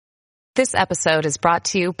This episode is brought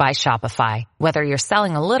to you by Shopify. Whether you're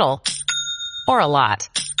selling a little or a lot,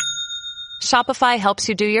 Shopify helps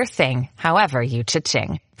you do your thing, however you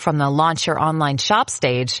cha-ching. From the launch your online shop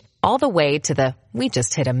stage, all the way to the we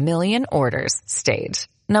just hit 1 million orders stage.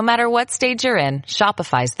 No matter what stage you're in,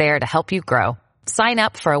 Shopify's there to help you grow. Sign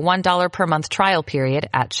up for a $1 per month trial period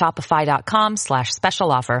at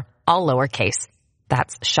shopify.com/special offer, all lowercase.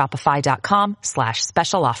 That's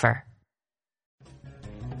shopify.com/special offer.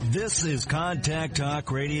 This is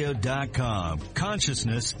ContactTalkRadio.com.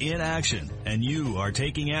 Consciousness in action. And you are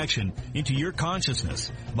taking action into your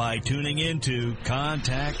consciousness by tuning into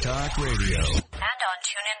Contact Talk Radio. And on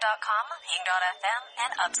TuneIn.com, Hing.fm,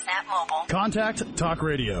 and UpSnap Mobile. Contact Talk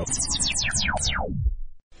Radio.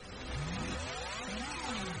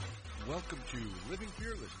 Welcome to Living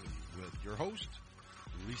Fearlessly with your host,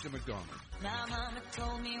 Lisa McDonald. My mama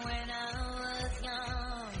told me when I was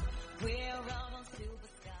young, we're all on silver skies.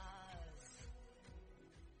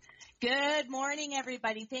 Good morning,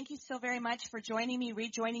 everybody. Thank you so very much for rejoining me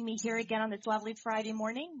here again on this lovely Friday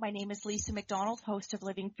morning. My name is Lisa McDonald, host of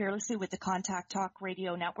Living Fearlessly with the Contact Talk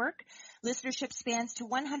Radio Network. Listenership spans to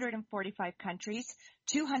 145 countries,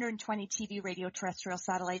 220 TV, radio, terrestrial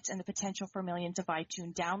satellites, and the potential for millions of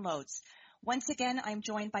iTunes downloads. Once again, I'm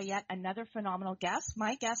joined by yet another phenomenal guest.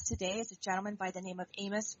 My guest today is a gentleman by the name of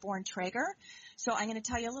Amos Born-Traeger. So I'm going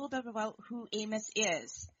to tell you a little bit about who Amos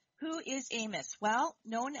is. Who is Amos? Well,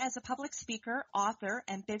 known as a public speaker, author,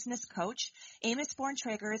 and business coach, Amos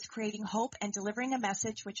Born-Traeger is creating hope and delivering a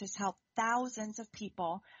message which has helped thousands of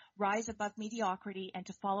people rise above mediocrity and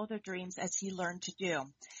to follow their dreams as he learned to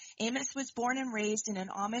do. Amos was born and raised in an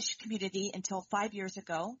Amish community until 5 years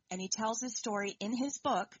ago, and he tells his story in his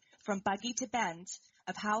book, From Buggy to Benz,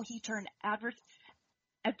 of how he turned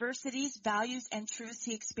adversities, values, and truths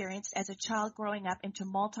he experienced as a child growing up into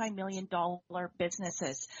multi-million-dollar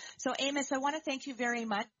businesses. So, Amos, I want to thank you very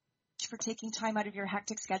much for taking time out of your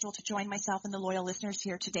hectic schedule to join myself and the loyal listeners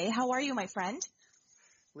here today. How are you, my friend?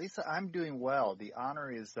 Lisa, I'm doing well. The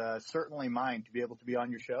honor is certainly mine to be able to be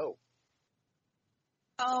on your show.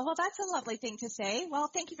 Oh, well, that's a lovely thing to say. Well,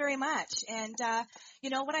 thank you very much. And,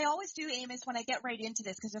 what I always do, Amos, when I get right into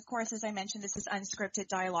this, because, of course, as I mentioned, this is unscripted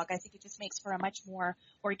dialogue. I think it just makes for a much more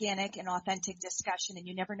organic and authentic discussion, and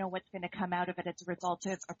you never know what's going to come out of it as a result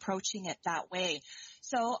of approaching it that way.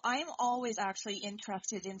 So I'm always actually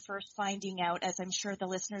interested in first finding out, as I'm sure the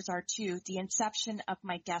listeners are too, the inception of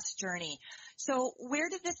my guest journey. So where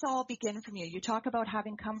did this all begin from you? You talk about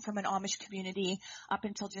having come from an Amish community up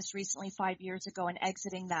until just recently 5 years ago and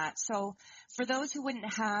exiting that. So for those who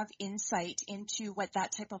wouldn't have insight into what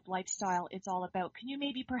that type of lifestyle is all about, can you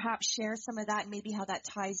maybe perhaps share some of that and maybe how that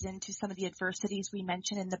ties into some of the adversities we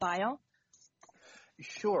mentioned in the bio?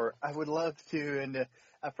 Sure, I would love to. And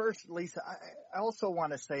first, Lisa, I also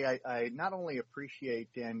want to say I not only appreciate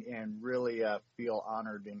and really feel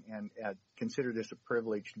honored and consider this a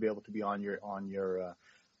privilege to be able to be on your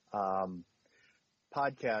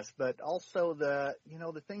podcast, but also the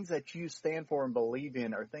things that you stand for and believe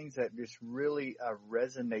in are things that just really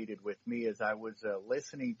resonated with me as I was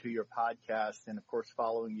listening to your podcast and, of course,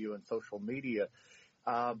 following you on social media.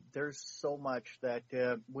 There's so much that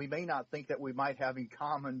we may not think that we might have in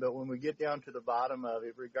common, but when we get down to the bottom of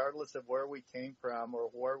it, regardless of where we came from or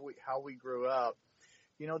how we grew up,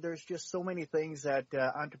 there's just so many things that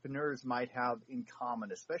entrepreneurs might have in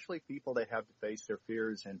common, especially people that have to face their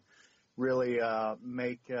fears and really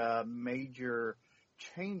make major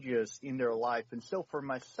changes in their life. And so for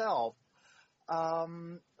myself,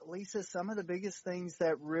 Lisa, some of the biggest things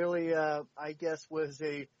that really, I guess, was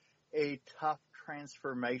a tough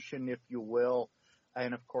transformation, if you will.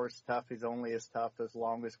 And of course, tough is only as tough as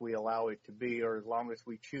long as we allow it to be or as long as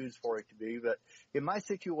we choose for it to be. But in my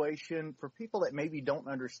situation, for people that maybe don't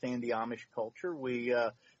understand the Amish culture, we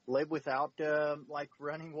live without like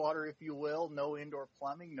running water, if you will, no indoor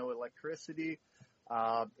plumbing, no electricity.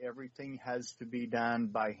 Everything has to be done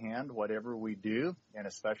by hand, whatever we do. And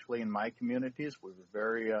especially in my communities, we were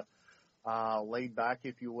very laid back,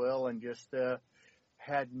 if you will, and just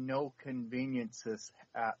had no conveniences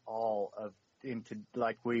at all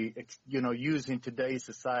like we use in today's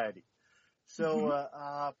society. So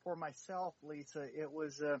for myself, Lisa, it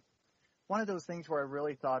was one of those things where I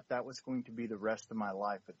really thought that was going to be the rest of my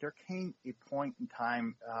life. But there came a point in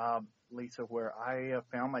time, Lisa, where I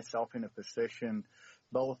found myself in a position,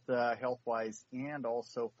 both health-wise and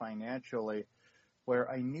also financially, where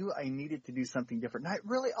I knew I needed to do something different. And I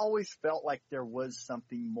really always felt like there was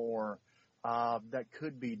something more that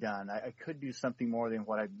could be done. I could do something more than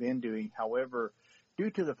what I've been doing. However, due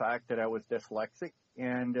to the fact that I was dyslexic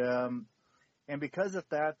and And because of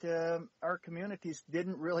that, our communities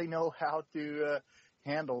didn't really know how to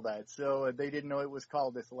handle that. So they didn't know it was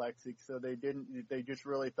called dyslexic. So they just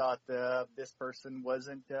really thought this person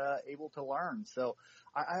wasn't able to learn. So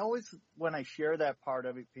I always, when I share that part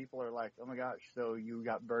of it, people are like, oh my gosh, so you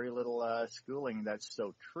got very little schooling. That's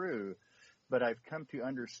so true. But I've come to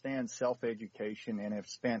understand self-education and have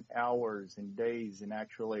spent hours and days and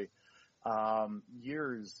actually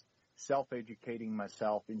years self-educating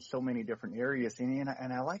myself in so many different areas. And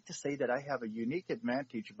I like to say that I have a unique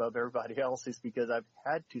advantage above everybody else is because I've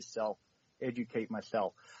had to self-educate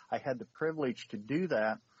myself. I had the privilege to do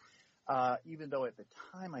that, even though at the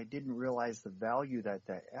time I didn't realize the value that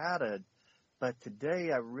added. But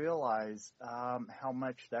today I realize how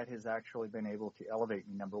much that has actually been able to elevate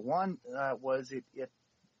me. Number one was it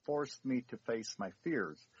forced me to face my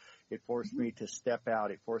fears. It forced me to step out.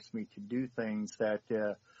 It forced me to do things that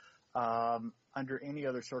under any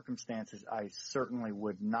other circumstances I certainly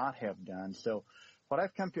would not have done. So what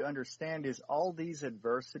I've come to understand is all these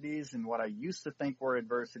adversities and what I used to think were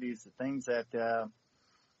adversities, the things that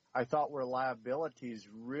I thought were liabilities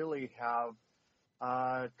really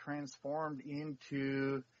have transformed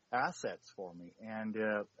into assets for me. And,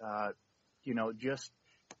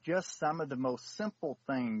 just some of the most simple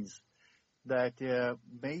things that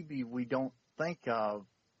maybe we don't think of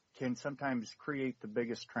can sometimes create the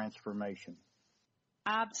biggest transformation.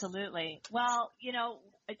 Absolutely. Well,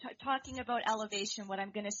 talking about elevation, what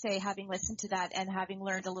I'm going to say, having listened to that and having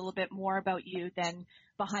learned a little bit more about you than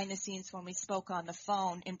behind the scenes when we spoke on the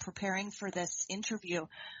phone in preparing for this interview,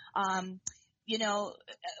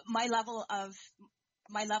 my level of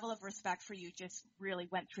respect for you just really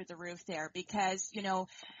went through the roof there because,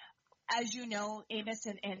 as you know, Amos,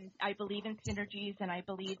 and I believe in synergies, and I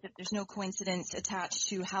believe that there's no coincidence attached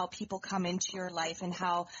to how people come into your life and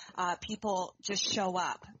how people just show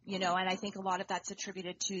up, and I think a lot of that's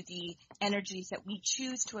attributed to the energies that we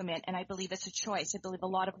choose to emit, and I believe it's a choice. I believe a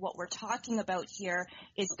lot of what we're talking about here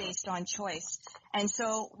is based on choice. And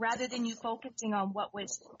so rather than you focusing on what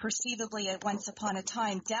was perceivably at once upon a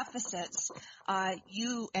time deficits,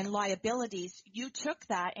 you and liabilities, you took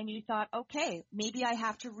that and you thought, okay, maybe I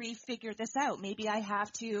have to refigure this out. Maybe I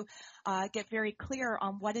have to get very clear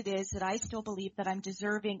on what it is that I still believe that I'm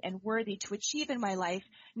deserving and worthy to achieve in my life,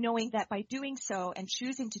 knowing that by doing so and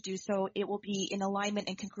choosing to do so, it will be in alignment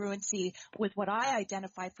and congruency with what I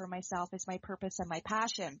identify for myself as my purpose and my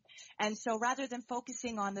passion. And so rather than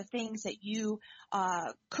focusing on the things that you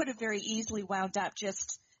could have very easily wound up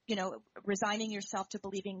just resigning yourself to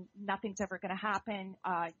believing nothing's ever going to happen,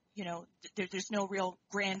 there's no real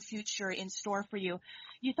grand future in store for you.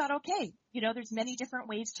 You thought, okay, there's many different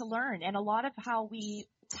ways to learn. And a lot of how we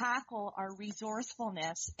tackle our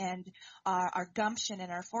resourcefulness and our gumption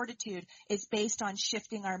and our fortitude is based on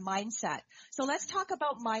shifting our mindset. So let's talk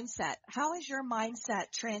about mindset. How has your mindset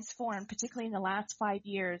transformed, particularly in the last 5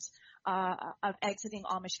 years of exiting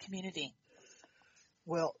Amish community?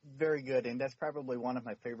 Well, very good, and that's probably one of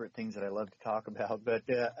my favorite things that I love to talk about. But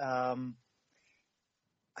I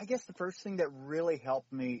guess the first thing that really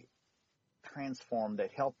helped me transform, that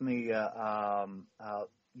helped me,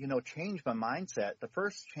 change my mindset, the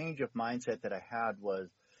first change of mindset that I had was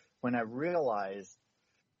when I realized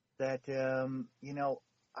that,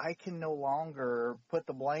 I can no longer put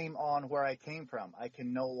the blame on where I came from. I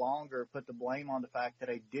can no longer put the blame on the fact that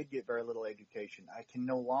I did get very little education. I can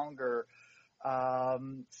no longer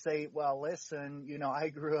say, well, listen, I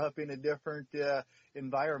grew up in a different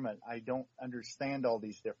environment. I don't understand all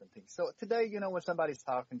these different things. So today, when somebody's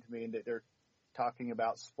talking to me and they're talking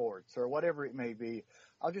about sports or whatever it may be,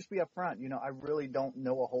 I'll just be upfront. I really don't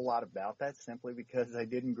know a whole lot about that simply because I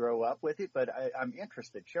didn't grow up with it, but I'm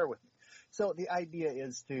interested. Share with me. So the idea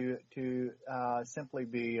is to simply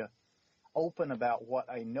be open about what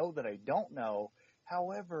I know that I don't know.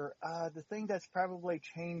 However, the thing that's probably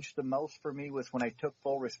changed the most for me was when I took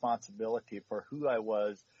full responsibility for who I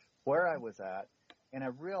was, where I was at, and I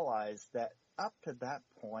realized that up to that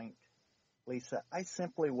point, Lisa, I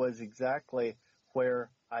simply was exactly where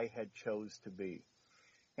I had chose to be.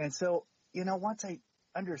 And so, once I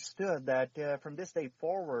understood that from this day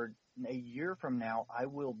forward, a year from now, I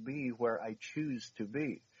will be where I choose to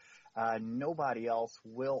be. Nobody else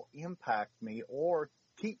will impact me or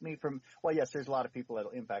keep me from, well, yes, there's a lot of people that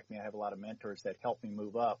will impact me. I have a lot of mentors that help me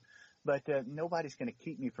move up, but nobody's going to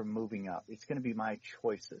keep me from moving up. It's going to be my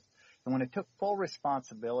choices. And when I took full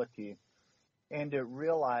responsibility and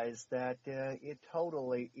realized that it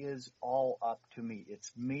totally is all up to me.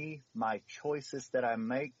 It's me, my choices that I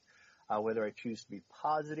make, whether I choose to be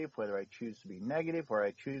positive, whether I choose to be negative, whether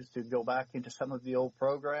I choose to go back into some of the old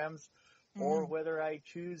programs, or whether I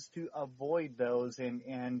choose to avoid those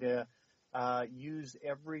and use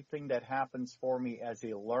everything that happens for me as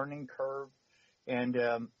a learning curve and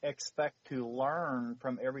expect to learn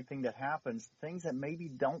from everything that happens, things that maybe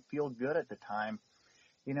don't feel good at the time.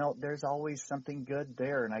 You know, there's always something good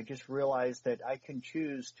there, and I just realized that I can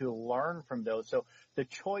choose to learn from those. So the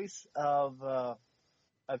choice of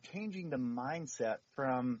changing the mindset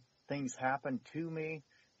from things happen to me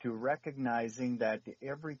to recognizing that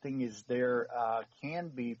everything is there can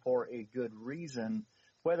be for a good reason.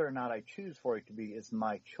 Whether or not I choose for it to be is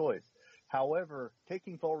my choice. However,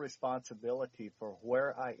 taking full responsibility for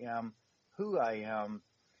where I am, who I am,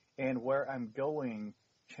 and where I'm going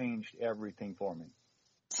changed everything for me.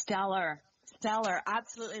 Stellar. Stellar.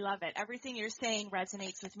 Absolutely love it. Everything you're saying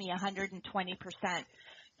resonates with me 120%.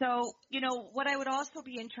 So, you know, what I would also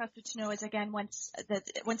be interested to know is, again, once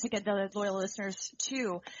again, the loyal listeners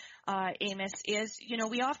too, Amos, is, you know,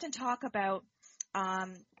 we often talk about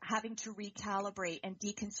having to recalibrate and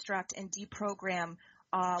deconstruct and deprogram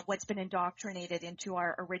what's been indoctrinated into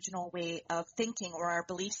our original way of thinking or our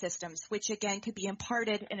belief systems, which again could be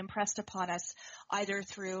imparted and impressed upon us either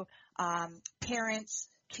through parents,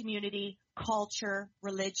 community, culture,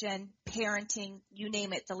 religion, parenting, you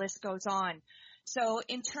name it, the list goes on. So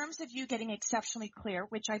in terms of you getting exceptionally clear,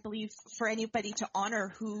 which I believe for anybody to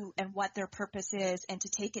honor who and what their purpose is and to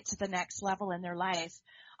take it to the next level in their life,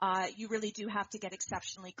 you really do have to get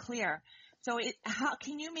exceptionally clear. So how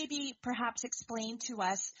can you maybe perhaps explain to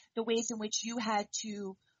us the ways in which you had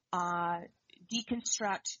to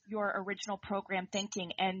deconstruct your original program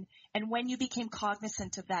thinking and when you became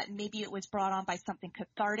cognizant of that, maybe it was brought on by something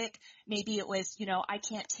cathartic, maybe it was, you know, I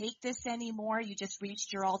can't take this anymore, you just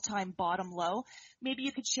reached your all-time bottom low. Maybe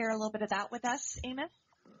you could share a little bit of that with us, Amos?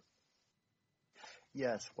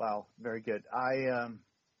 Yes, wow, very good. I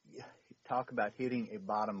talk about hitting a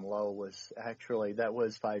bottom low that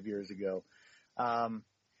was 5 years ago.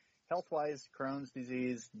 Health-wise, Crohn's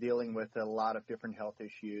disease, dealing with a lot of different health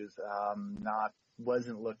issues,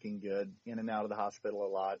 wasn't looking good, in and out of the hospital a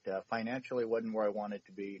lot. Financially wasn't where I wanted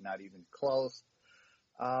to be, not even close.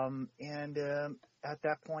 And at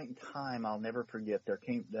that point in time, I'll never forget,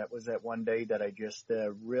 that was that one day that I just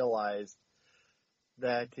realized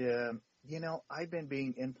that, you know, I've been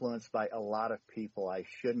being influenced by a lot of people. I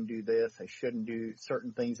shouldn't do this. I shouldn't do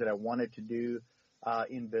certain things that I wanted to do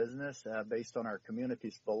in business based on our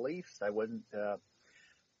community's beliefs. I wasn't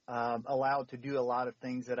allowed to do a lot of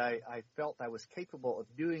things that I felt I was capable of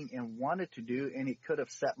doing and wanted to do, and it could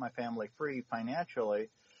have set my family free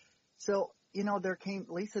financially. So, you know, there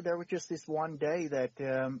was just this one day that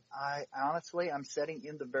I'm sitting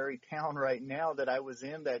in the very town right now that I was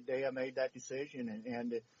in that day I made that decision,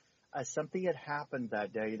 and something had happened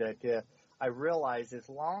that day that I realized as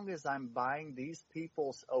long as I'm buying these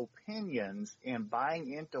people's opinions and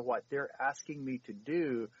buying into what they're asking me to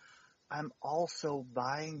do, I'm also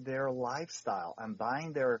buying their lifestyle. I'm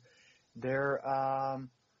buying their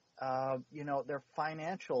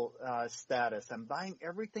financial status. I'm buying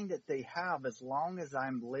everything that they have as long as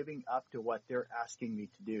I'm living up to what they're asking me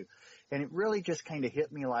to do. And it really just kind of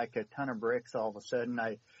hit me like a ton of bricks all of a sudden.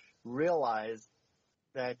 I realized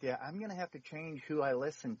that I'm going to have to change who I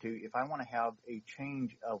listen to if I want to have a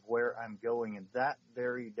change of where I'm going. And that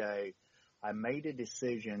very day, I made a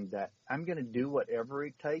decision that I'm going to do whatever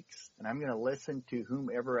it takes, and I'm going to listen to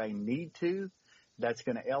whomever I need to. That's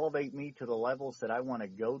going to elevate me to the levels that I want to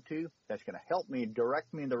go to. That's going to help me,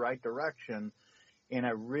 direct me in the right direction. And I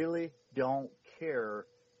really don't care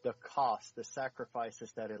the cost, the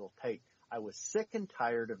sacrifices that it'll take. I was sick and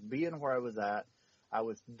tired of being where I was at. I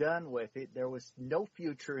was done with it. There was no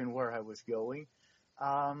future in where I was going.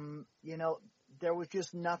 You know, there was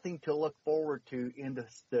just nothing to look forward to in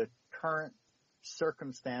the current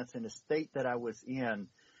circumstance and the state that I was in.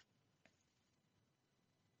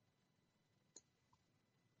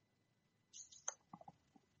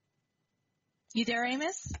 You there,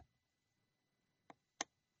 Amos?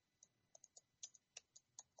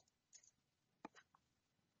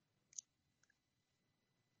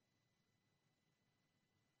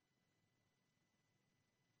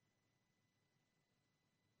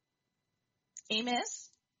 Amos?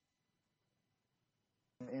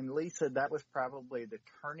 And Lisa, that was probably the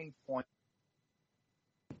turning point.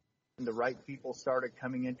 The right people started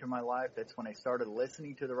coming into my life. That's when I started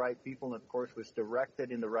listening to the right people and, of course, was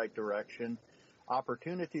directed in the right direction.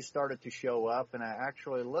 Opportunities started to show up, and I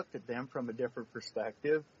actually looked at them from a different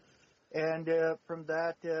perspective. And from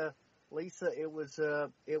that, Lisa, it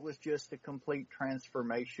was just a complete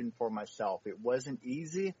transformation for myself. It wasn't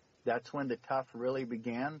easy. That's when the tough really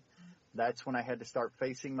began. That's when I had to start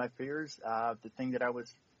facing my fears. The thing that I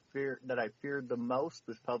was feared the most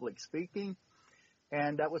was public speaking.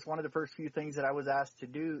 And that was one of the first few things that I was asked to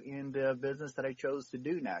do in the business that I chose to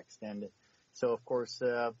do next. And so, of course,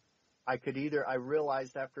 I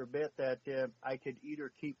realized after a bit that I could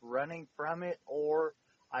either keep running from it or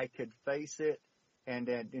I could face it and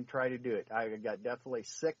try to do it. I got definitely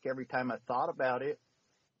sick every time I thought about it,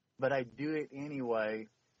 but I do it anyway.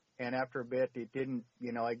 And after a bit, it didn't,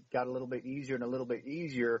 I got a little bit easier and a little bit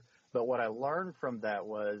easier. But what I learned from that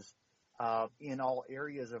was, in all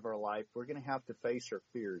areas of our life, we're going to have to face our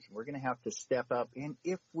fears. We're going to have to step up. And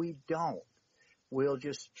if we don't, we'll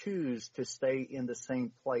just choose to stay in the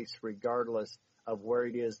same place regardless of where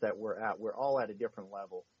it is that we're at. We're all at a different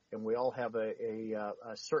level, and we all have a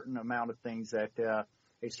certain amount of things that,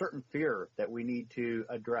 a certain fear that we need to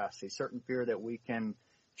address, a certain fear that we can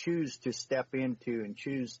choose to step into and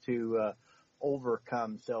choose to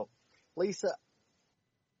overcome. So, Lisa,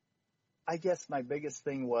 I guess my biggest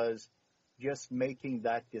thing was just making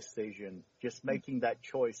that decision, just making that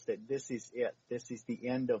choice that this is it. This is the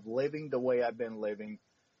end of living the way I've been living.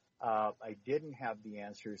 I didn't have the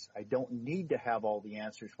answers. I don't need to have all the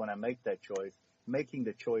answers when I make that choice. Making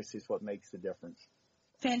the choice is what makes the difference.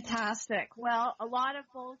 Fantastic. Well, a lot of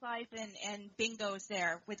bullseyes and bingos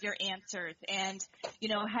there with your answers. And,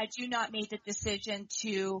 had you not made the decision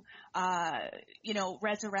to,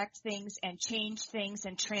 resurrect things and change things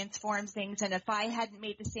and transform things, and if I hadn't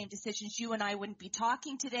made the same decisions, you and I wouldn't be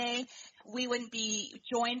talking today. We wouldn't be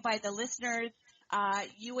joined by the listeners.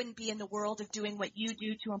 You wouldn't be in the world of doing what you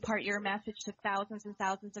do to impart your message to thousands and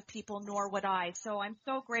thousands of people, nor would I. So I'm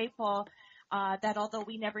so grateful that although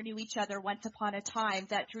we never knew each other once upon a time,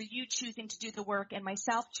 that through you choosing to do the work and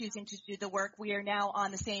myself choosing to do the work, we are now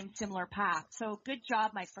on the same similar path. So good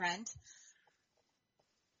job, my friend.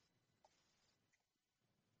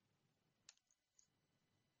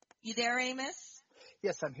 You there, Amos?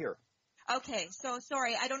 Yes, I'm here. Okay, so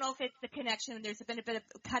sorry, I don't know if it's the connection. There's been a bit of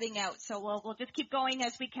cutting out, so we'll just keep going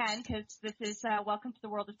as we can because this is welcome to the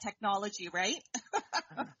world of technology, right?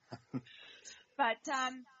 But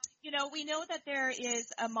we know that there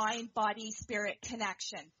is a mind-body-spirit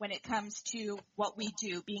connection when it comes to what we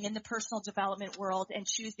do, being in the personal development world and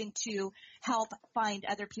choosing to help find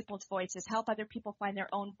other people's voices, help other people find their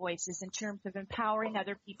own voices in terms of empowering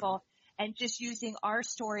other people and just using our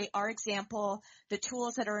story, our example, the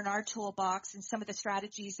tools that are in our toolbox and some of the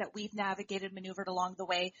strategies that we've navigated, maneuvered along the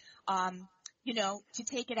way, to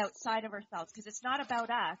take it outside of ourselves because it's not about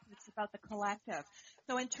us, it's about the collective.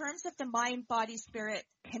 So in terms of the mind-body-spirit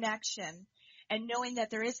connection and knowing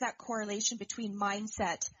that there is that correlation between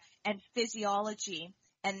mindset and physiology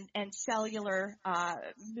and cellular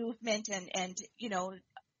movement and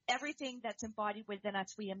everything that's embodied within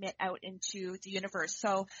us, we emit out into the universe.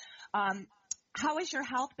 So how has your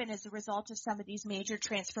health been as a result of some of these major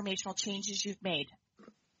transformational changes you've made?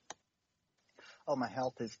 Oh, my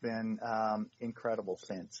health has been incredible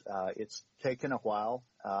since. It's taken a while.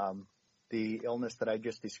 The illness that I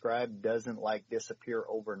just described doesn't disappear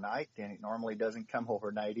overnight, and it normally doesn't come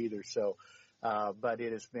overnight either. So, but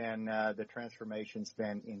it has been, the transformation's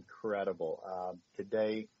been incredible.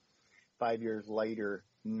 Today, 5 years later,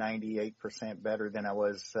 98% better than I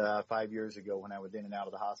was 5 years ago when I was in and out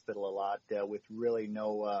of the hospital a lot, with really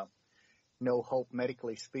no hope,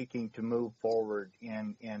 medically speaking, to move forward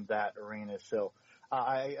in that arena. So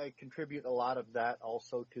I contribute a lot of that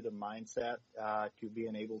also to the mindset, to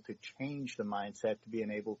being able to change the mindset, to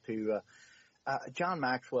being able to, John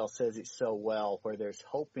Maxwell says it so well, where there's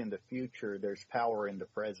hope in the future, there's power in the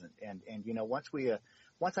present. And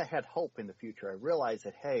once I had hope in the future, I realized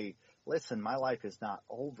that, hey, listen, my life is not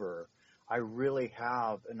over. I really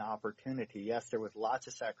have an opportunity. Yes, there was lots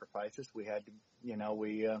of sacrifices. We had to,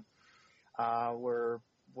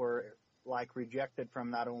 were rejected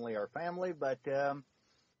from not only our family, but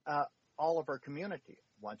all of our community.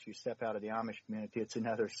 Once you step out of the Amish community, it's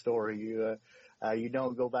another story. You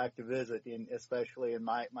don't go back to visit, especially in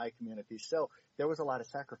my community. So there was a lot of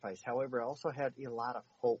sacrifice. However, I also had a lot of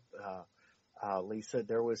hope, Lisa.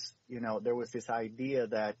 There was this idea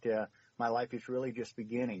that my life is really just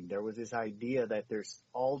beginning. There was this idea that there's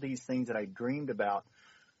all these things that I dreamed about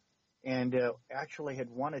and actually had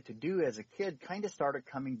wanted to do as a kid kind of started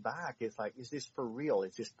coming back. It's like, is this for real?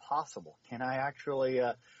 Is this possible? Can I actually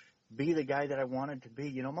be the guy that I wanted to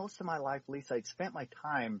be? Most of my life, Lisa, I'd spent my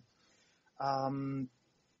time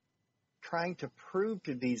trying to prove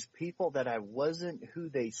to these people that I wasn't who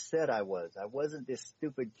they said I was. I wasn't this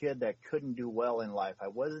stupid kid that couldn't do well in life. I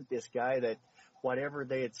wasn't this guy that whatever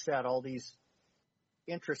they had said, all these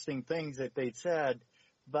interesting things that they'd said.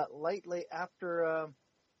 But lately, after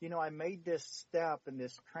I made this step and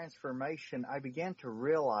this transformation, I began to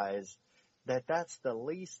realize that that's the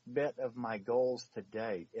least bit of my goals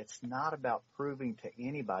today. It's not about proving to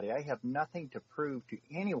anybody. I have nothing to prove to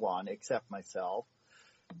anyone except myself.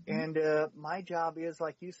 And my job is,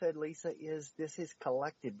 like you said, Lisa, this is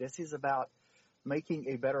collective. This is about making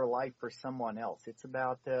a better life for someone else. It's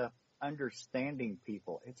about understanding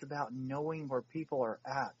people. It's about knowing where people are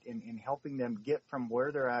at and helping them get from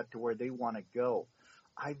where they're at to where they want to go.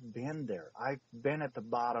 I've been there. I've been at the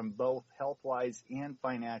bottom, both health-wise and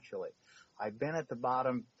financially. I've been at the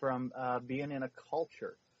bottom from being in a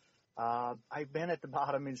culture. I've been at the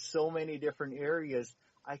bottom in so many different areas.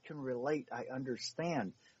 I can relate. I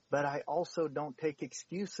understand. But I also don't take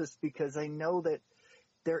excuses because I know that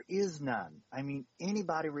there is none. I mean,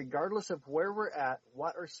 anybody, regardless of where we're at,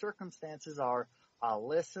 what our circumstances are, I'll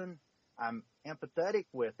listen. I'm empathetic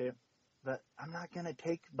with it, but I'm not going to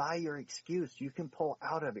take by your excuse. You can pull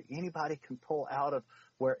out of it. Anybody can pull out of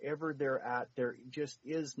wherever they're at. There just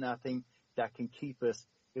is nothing that can keep us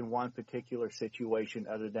in one particular situation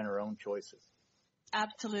other than our own choices.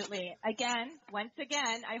 Absolutely. Once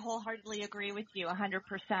again, I wholeheartedly agree with you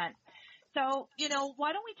 100%. So,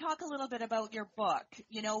 why don't we talk a little bit about your book?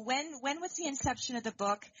 When was the inception of the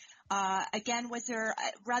book? Was there,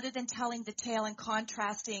 rather than telling the tale and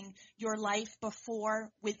contrasting your life before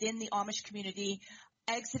within the Amish community,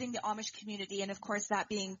 exiting the Amish community, and of course that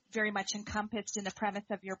being very much encompassed in the premise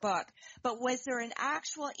of your book, but was there an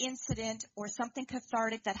actual incident or something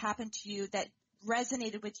cathartic that happened to you that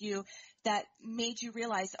resonated with you that made you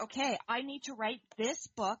realize, okay, I need to write this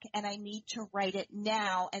book and I need to write it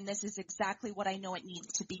now, and this is exactly what I know it needs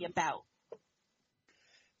to be about?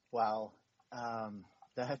 Wow.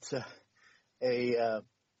 That's a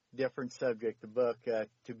different subject, the book.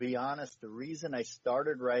 To be honest, the reason I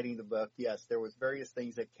started writing the book, yes, there was various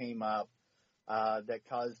things that came up that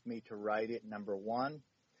caused me to write it. Number one,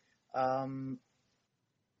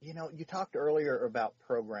 you talked earlier about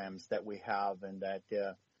programs that we have and that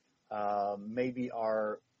maybe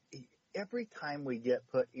every time we get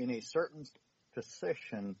put in a certain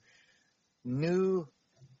position, new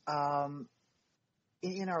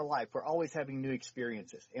in our life, we're always having new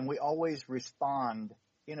experiences, and we always respond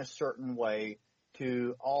in a certain way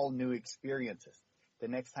to all new experiences. The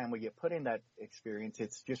next time we get put in that experience,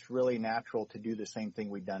 it's just really natural to do the same thing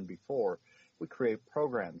we've done before. We create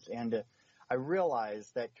programs, and I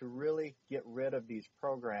realized that to really get rid of these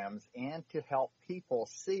programs and to help people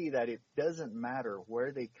see that it doesn't matter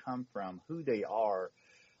where they come from, who they are,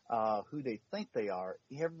 who they think they are,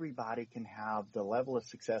 everybody can have the level of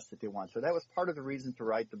success that they want. So that was part of the reason to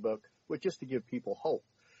write the book, was just to give people hope.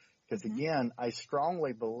 Because again, I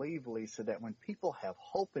strongly believe, Lisa, that when people have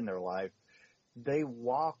hope in their life, they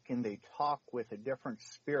walk and they talk with a different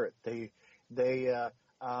spirit. They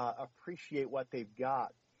appreciate what they've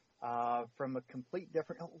got. From a complete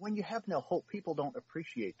different, when you have no hope, people don't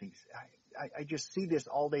appreciate things. I just see this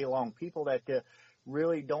all day long. People that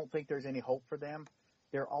really don't think there's any hope for them,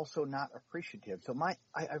 they're also not appreciative. So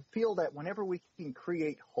I feel that whenever we can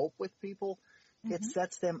create hope with people, it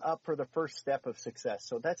sets them up for the first step of success.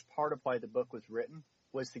 So that's part of why the book was written,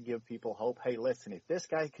 was to give people hope. Hey, listen, if this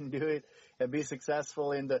guy can do it and be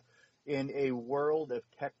successful in a world of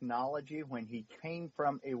technology, when he came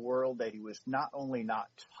from a world that he was not only not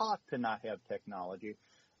taught to not have technology,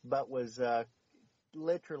 but was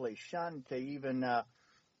literally shunned to even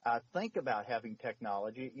think about having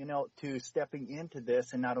technology, to stepping into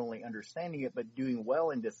this and not only understanding it, but doing well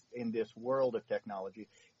in this world of technology.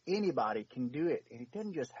 Anybody can do it, and it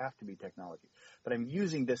doesn't just have to be technology. But I'm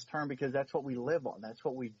using this term because that's what we live on. That's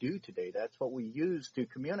what we do today. That's what we use to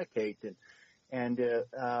communicate, and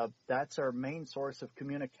that's our main source of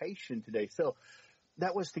communication today. So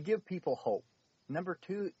that was to give people hope. Number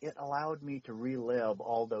two, it allowed me to relive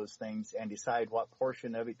all those things and decide what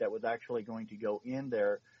portion of it that was actually going to go in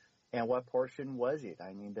there and what portion was it.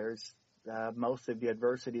 I mean, there's most of the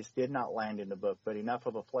adversities did not land in the book, but enough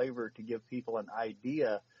of a flavor to give people an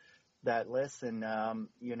idea that, listen,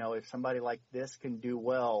 if somebody like this can do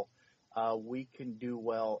well, we can do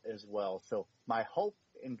well as well. So my hope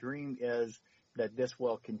and dream is that this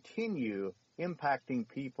will continue impacting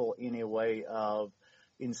people in a way of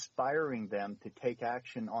inspiring them to take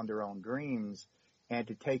action on their own dreams and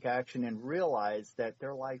to take action and realize that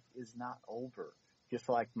their life is not over, just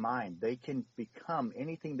like mine. They can become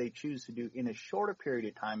anything they choose to do in as short a period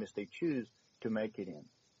of time as they choose to make it in.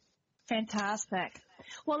 Fantastic.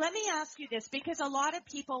 Well, let me ask you this, because a lot of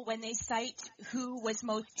people, when they cite who was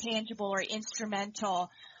most tangible or instrumental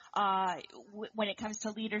when it comes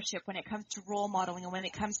to leadership, when it comes to role modeling, and when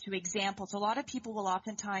it comes to examples, a lot of people will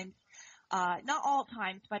oftentimes not all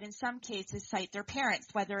times, but in some cases cite their parents,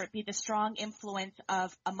 whether it be the strong influence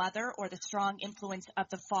of a mother or the strong influence of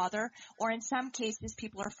the father, or in some cases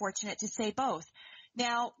people are fortunate to say both.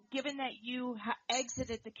 Now, given that you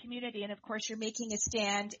exited the community and of course you're making a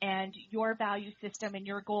stand and your value system and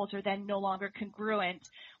your goals are then no longer congruent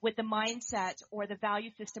with the mindset or the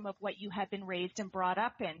value system of what you had been raised and brought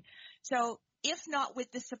up in. So if not with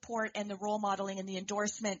the support and the role modeling and the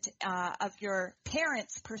endorsement of your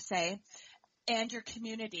parents per se and your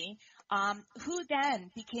community, who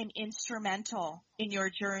then became instrumental in your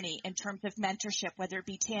journey in terms of mentorship, whether it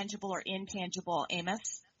be tangible or intangible,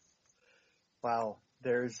 Amos? Wow,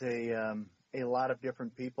 there's a lot of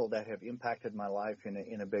different people that have impacted my life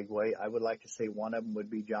in a big way. I would like to say one of them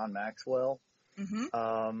would be John Maxwell,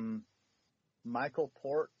 Michael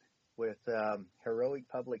Port with Heroic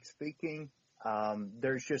Public Speaking.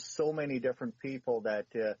 There's just so many different people that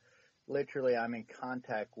literally I'm in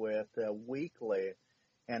contact with weekly.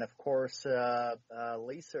 And of course,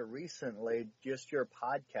 Lisa, recently, just your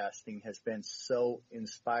podcasting has been so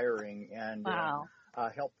inspiring and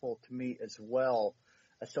helpful to me as well.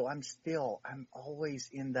 So I'm always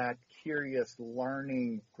in that curious,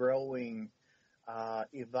 learning, growing,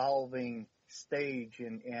 evolving stage,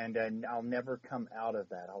 and I'll never come out of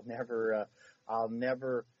that. I'll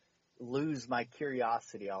never lose my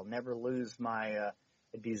curiosity. I'll never lose my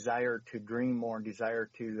desire to dream more and desire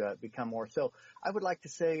to become more. So I would like to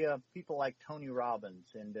say people like Tony Robbins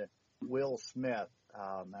and Will Smith.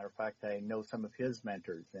 Matter of fact, I know some of his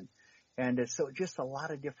mentors, and so just a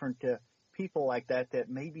lot of different people like that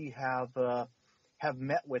maybe have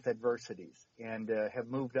met with adversities and have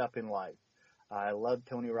moved up in life. I love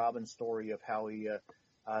Tony Robbins' story of how he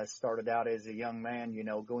started out as a young man,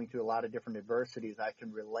 going through a lot of different adversities. I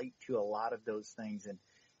can relate to a lot of those things,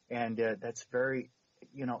 and that's very,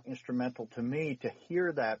 instrumental to me to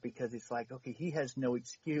hear that, because it's like, okay, he has no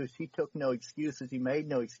excuse. He took no excuses. He made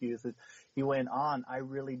no excuses. He went on. I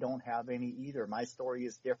really don't have any either. My story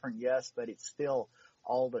is different, yes, but it's still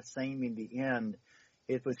all the same in the end.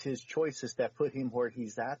 It was his choices that put him where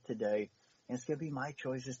he's at today. And it's going to be my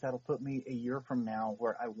choices that'll put me a year from now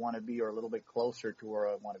where I want to be, or a little bit closer to where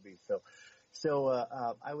I want to be. So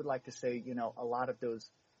I would like to say, a lot of those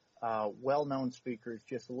well-known speakers,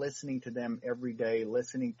 just listening to them every day,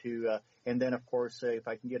 and then, of course, if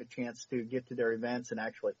I can get a chance to get to their events and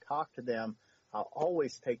actually talk to them, I'll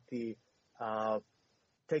always take the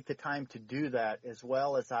time to do that, as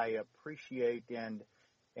well as I appreciate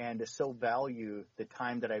and so value the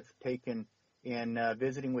time that I've taken in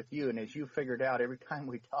visiting with you. And as you figured out, every time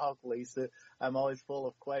we talk, Lisa, I'm always full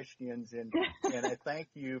of questions, and I thank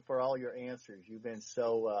you for all your answers. You've been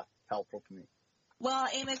so helpful to me. Well,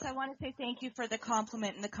 Amos, I want to say thank you for the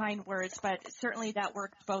compliment and the kind words, but certainly that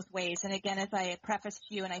works both ways. And again, as I prefaced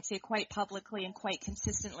to you, and I say quite publicly and quite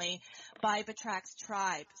consistently, Vibe attracts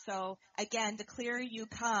tribe. So again, the clearer you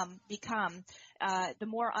become, the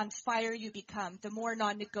more on fire you become, the more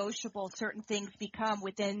non-negotiable certain things become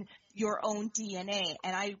within your own DNA.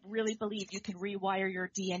 And I really believe you can rewire your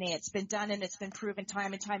DNA. It's been done and it's been proven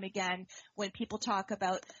time and time again when people talk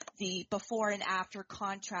about the before and after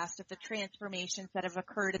contrast of the transformations that have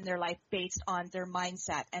occurred in their life based on their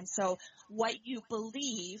mindset. And so what you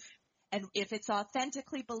believe, and if it's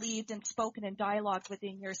authentically believed and spoken and dialogued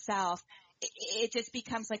within yourself, it just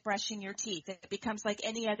becomes like brushing your teeth. It becomes like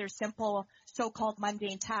any other simple so-called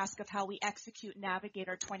mundane task of how we execute and navigate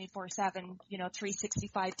our 24/7,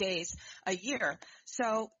 365 days a year.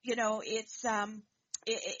 So,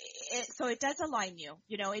 so it does align you.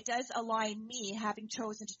 It does align me, having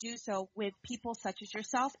chosen to do so, with people such as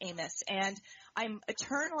yourself, Amos. And I'm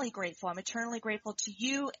eternally grateful. I'm eternally grateful to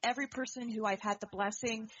you, every person who I've had the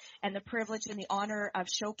blessing and the privilege and the honor of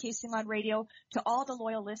showcasing on radio, to all the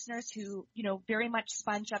loyal listeners who, very much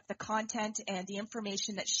sponge up the content and the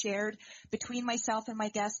information that's shared between myself and my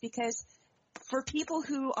guests, because for people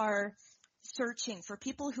who are searching, for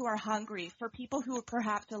people who are hungry, for people who are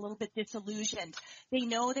perhaps a little bit disillusioned, they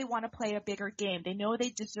know they want to play a bigger game. They know they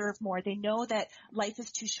deserve more. They know that life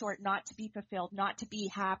is too short not to be fulfilled, not to be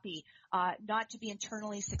happy, not to be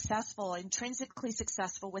internally successful, intrinsically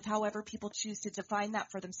successful, with however people choose to define that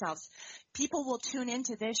for themselves. People will tune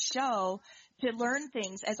into this show to learn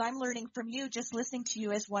things, as I'm learning from you, just listening to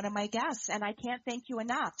you as one of my guests, and I can't thank you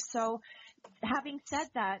enough. So having said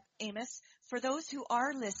that, Amos, for those who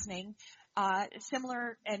are listening,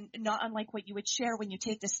 similar and not unlike what you would share when you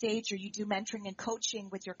take the stage or you do mentoring and coaching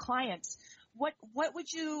with your clients, what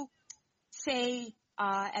would you say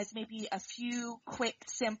as maybe a few quick,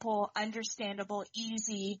 simple, understandable,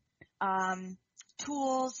 easy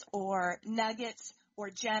tools or nuggets or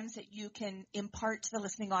gems that you can impart to the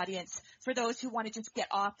listening audience for those who want to just get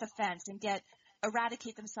off the fence and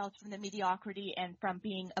eradicate themselves from the mediocrity and from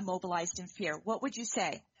being immobilized in fear? What would you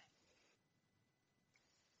say?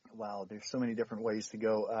 Wow, there's so many different ways to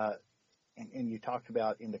go. And you talked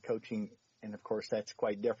about in the coaching, and of course that's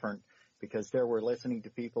quite different because there we're listening to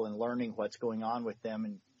people and learning what's going on with them,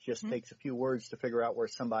 and just takes a few words to figure out where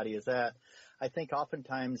somebody is at. I think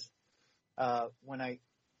oftentimes when I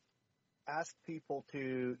ask people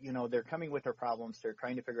to, they're coming with their problems, they're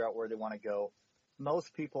trying to figure out where they want to go.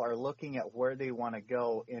 Most people are looking at where they want to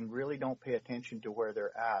go and really don't pay attention to where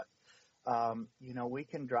they're at. We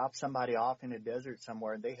can drop somebody off in a desert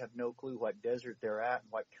somewhere and they have no clue what desert they're at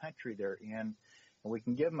and what country they're in. And we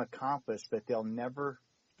can give them a compass, but they'll never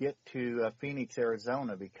get to Phoenix,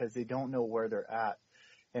 Arizona because they don't know where they're at.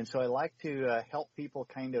 And so I like to help people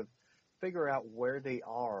kind of figure out where they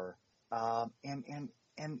are.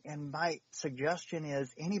 And my suggestion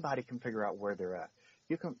is anybody can figure out where they're at.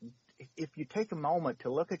 You can, if you take a moment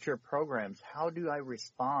to look at your programs, how do I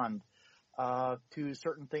respond to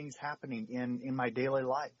certain things happening in my daily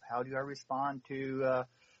life? How do I respond to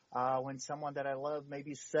when someone that I love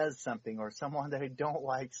maybe says something, or someone that I don't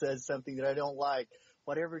like says something that I don't like?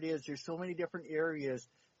 Whatever it is, there's so many different areas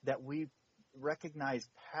that we recognize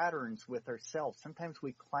patterns with ourselves. Sometimes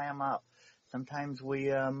we clam up. Sometimes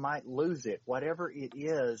we might lose it. Whatever it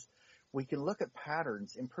is, we can look at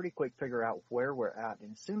patterns and pretty quick figure out where we're at.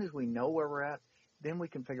 And as soon as we know where we're at, then we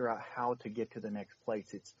can figure out how to get to the next place.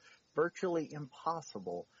 It's virtually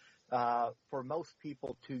impossible for most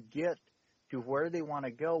people to get to where they want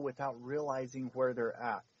to go without realizing where they're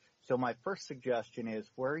at. So my first suggestion is,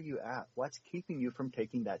 where are you at? What's keeping you from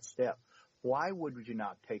taking that step? Why would you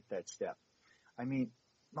not take that step? I mean,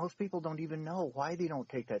 most people don't even know why they don't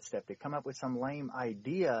take that step. They come up with some lame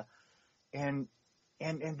idea, and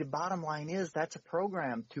the bottom line is that's a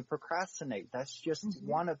program to procrastinate. That's just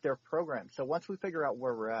one of their programs. So once we figure out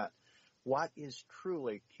where we're at, what is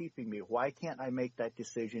truly keeping me? Why can't I make that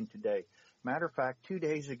decision today? Matter of fact, 2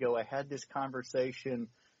 days ago, I had this conversation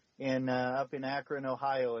up in Akron,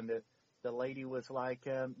 Ohio, and the lady was like,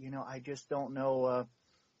 I just don't know.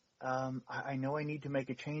 I know I need to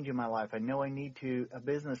make a change in my life. I know I need a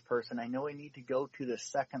business person. I know I need to go to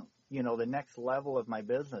the next level of my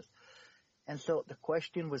business. And so the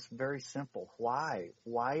question was very simple. Why?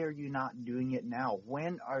 Why are you not doing it now?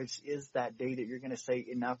 When is that day that you're going to say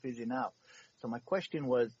enough is enough? So my question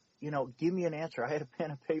was, give me an answer. I had a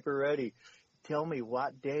pen and paper ready. Tell me,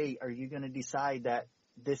 what day are you going to decide that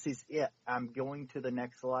this is it? I'm going to the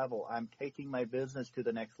next level. I'm taking my business to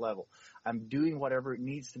the next level. I'm doing whatever it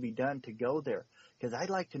needs to be done to go there. Because I'd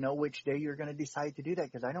like to know which day you're going to decide to do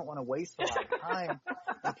that, because I don't want to waste a lot of time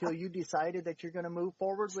until you decided that you're going to move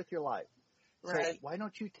forward with your life. Right. So why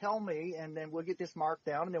don't you tell me, and then we'll get this marked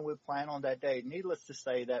down, and then we'll plan on that day. Needless to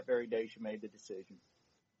say, that very day she made the decision.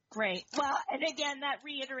 Great. Well, and again, that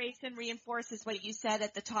reiterates and reinforces what you said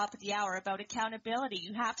at the top of the hour about accountability.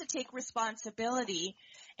 You have to take responsibility.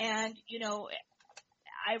 And,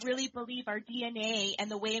 I really believe our DNA and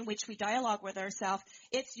the way in which we dialogue with ourselves,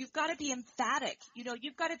 you've got to be emphatic.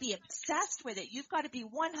 You've got to be obsessed with it. You've got to be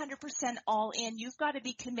 100% all in. You've got to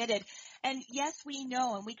be committed. And yes, we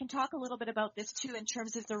know, and we can talk a little bit about this too in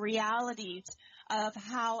terms of the realities of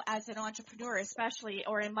how, as an entrepreneur especially,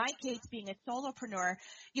 or in my case being a solopreneur,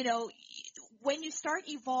 when you start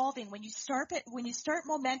evolving, when you start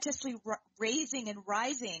momentously raising and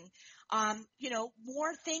rising,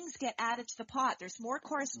 more things get added to the pot. There's more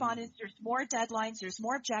correspondence, there's more deadlines, there's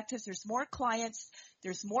more objectives, there's more clients,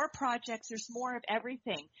 there's more projects, there's more of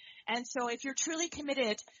everything. And so if you're truly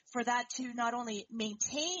committed for that to not only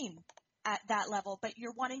maintain at that level, but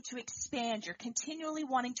you're wanting to expand, you're continually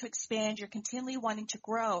wanting to expand, you're continually wanting to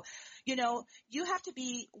grow, you have to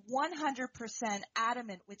be 100%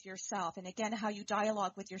 adamant with yourself. And again, how you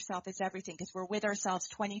dialogue with yourself is everything, because we're with ourselves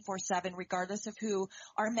 24/7, regardless of who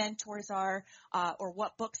our mentors are, or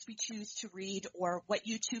what books we choose to read, or what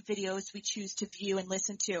YouTube videos we choose to view and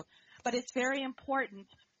listen to. But it's very important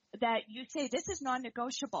that you say, this is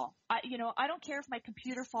non-negotiable. I don't care if my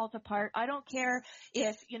computer falls apart. I don't care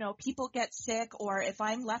if, people get sick, or if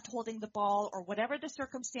I'm left holding the ball, or whatever the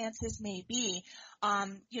circumstances may be,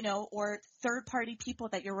 or third-party people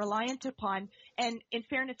that you're reliant upon. And in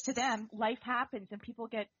fairness to them, life happens and people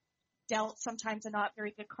get dealt sometimes a not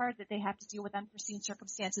very good card that they have to deal with unforeseen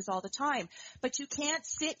circumstances all the time. But you can't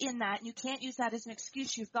sit in that, and you can't use that as an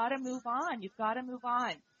excuse. You've got to move on. You've got to move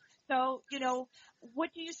on. So,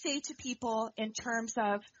 what do you say to people in terms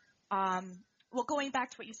of, well, going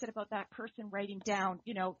back to what you said about that person writing down,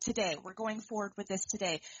 today, we're going forward with this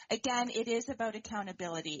today. Again, it is about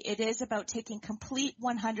accountability. It is about taking complete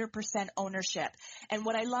 100% ownership. And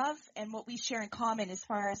what I love and what we share in common as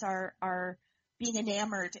far as our being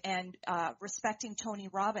enamored and respecting Tony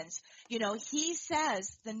Robbins, he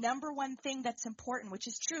says the number one thing that's important, which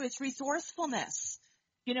is true, is resourcefulness.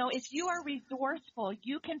 If you are resourceful,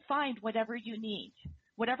 you can find whatever you need.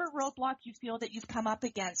 Whatever roadblock you feel that you've come up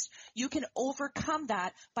against, you can overcome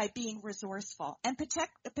that by being resourceful. And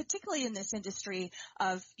particularly in this industry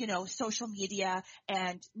of, social media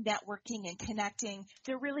and networking and connecting,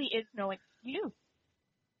 there really is no excuse.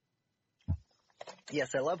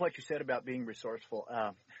 Yes, I love what you said about being resourceful.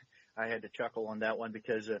 I had to chuckle on that one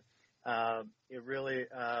because it really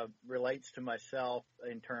relates to myself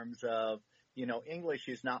in terms of, English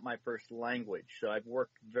is not my first language. So I've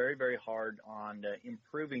worked very, very hard on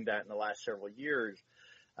improving that in the last several years.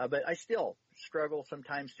 But I still struggle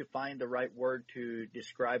sometimes to find the right word to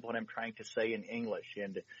describe what I'm trying to say in English.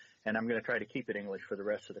 And I'm going to try to keep it English for the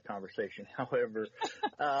rest of the conversation. However,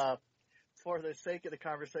 for the sake of the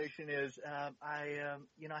conversation I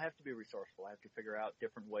have to be resourceful. I have to figure out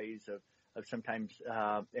different ways of sometimes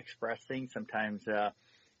expressing, sometimes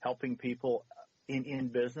helping people in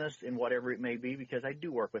business, in whatever it may be, because I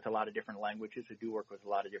do work with a lot of different languages. I do work with a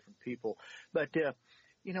lot of different people. But,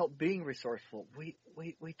 being resourceful, we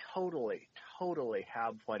totally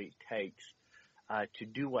have what it takes to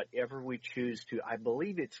do whatever we choose to. I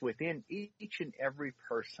believe it's within each and every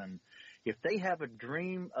person. If they have a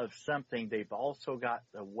dream of something, they've also got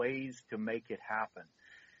the ways to make it happen.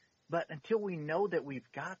 But until we know that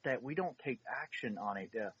we've got that, we don't take action on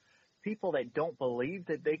it. People that don't believe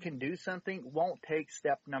that they can do something won't take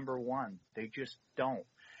step number one. They just don't.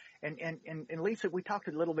 And Lisa, we talked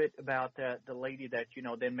a little bit about the lady that,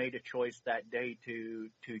 then made a choice that day to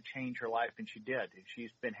change her life, and she did. She's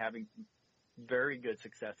been having very good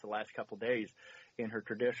success the last couple of days in her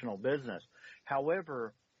traditional business.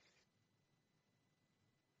 However,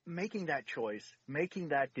 making that choice, making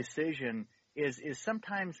that decision is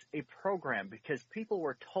sometimes a program, because people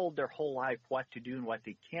were told their whole life what to do and what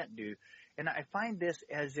they can't do. And I find this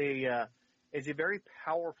as a very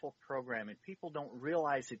powerful program, and people don't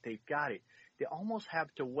realize that they've got it. They almost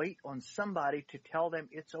have to wait on somebody to tell them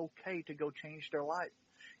it's okay to go change their life.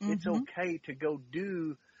 Mm-hmm. It's okay to go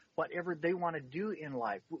do whatever they want to do in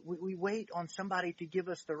life. We wait on somebody to give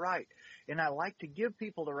us the right. And I like to give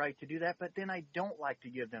people the right to do that, but then I don't like to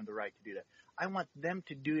give them the right to do that. I want them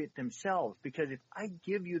to do it themselves, because if I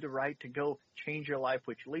give you the right to go change your life,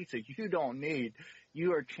 which, Lisa, you don't need,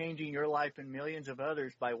 you are changing your life and millions of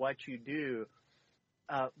others by what you do.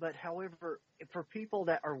 But however, for people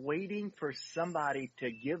that are waiting for somebody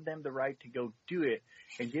to give them the right to go do it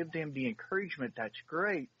and give them the encouragement, that's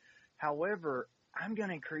great. However, I'm going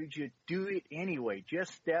to encourage you to do it anyway.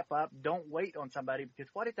 Just step up. Don't wait on somebody,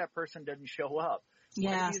 because what if that person doesn't show up? Yeah.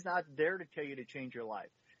 What if he's not there to tell you to change your life?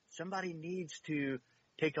 Somebody needs to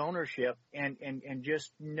take ownership and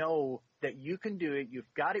just know that you can do it.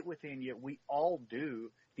 You've got it within you. We all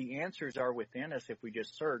do. The answers are within us if we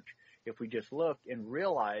just search, if we just look and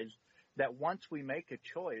realize that once we make a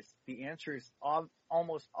choice, the answers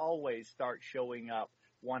almost always start showing up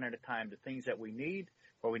one at a time. The things that we need,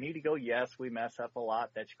 where we need to go, yes, we mess up a lot.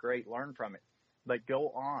 That's great. Learn from it. But go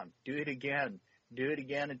on. Do it again. Do it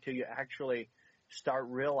again until you actually start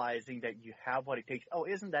realizing that you have what it takes. Oh,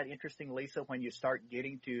 isn't that interesting, Lisa, when you start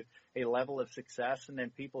getting to a level of success and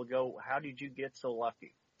then people go, how did you get so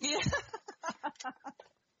lucky? Yeah.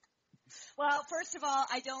 Well, first of all,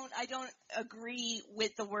 I don't agree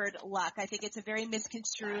with the word luck. I think it's a very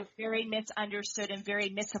misconstrued, very misunderstood, and very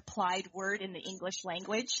misapplied word in the English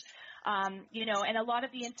language. And a lot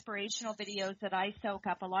of the inspirational videos that I soak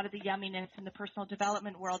up, a lot of the yumminess in the personal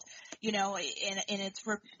development world, in its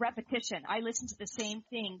repetition. I listen to the same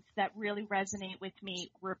things that really resonate with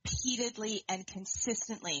me repeatedly and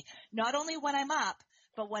consistently, not only when I'm up,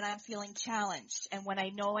 but when I'm feeling challenged and when I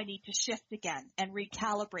know I need to shift again and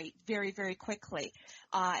recalibrate very, very quickly.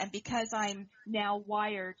 And because I'm now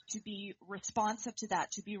wired to be responsive to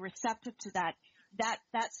that, to be receptive to that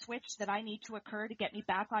switch that I need to occur to get me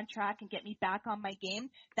back on track and get me back on my game,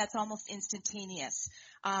 that's almost instantaneous.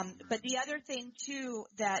 But the other thing too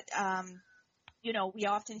that, we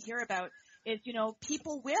often hear about is,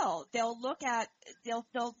 people they'll look at,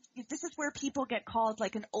 this is where people get called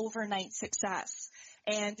like an overnight success.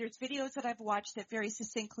 And there's videos that I've watched that very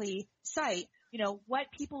succinctly cite, what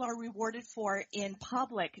people are rewarded for in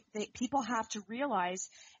public. People have to realize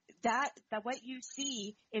that what you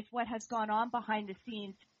see is what has gone on behind the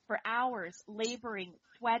scenes for hours, laboring,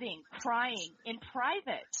 sweating, crying in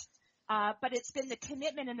private. But it's been the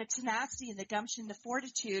commitment and the tenacity and the gumption, the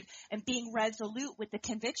fortitude, and being resolute with the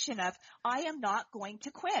conviction of, I am not going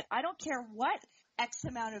to quit. I don't care what X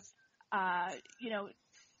amount of,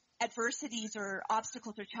 adversities or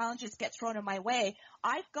obstacles or challenges get thrown in my way.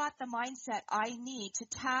 I've got the mindset I need to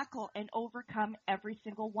tackle and overcome every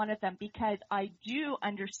single one of them, because I do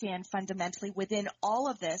understand fundamentally within all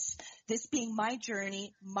of this being my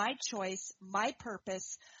journey, my choice, my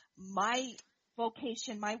purpose, my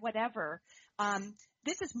vocation, my whatever,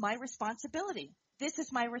 this is my responsibility. This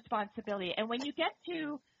is my responsibility. And when you get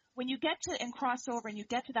to and cross over and you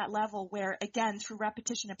get to that level where, again, through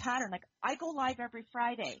repetition and pattern, like I go live every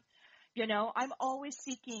Friday, I'm always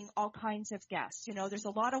seeking all kinds of guests. There's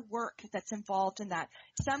a lot of work that's involved in that.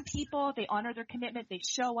 Some people, they honor their commitment. They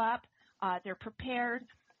show up. They're prepared.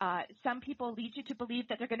 Some people lead you to believe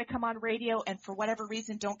that they're going to come on radio and for whatever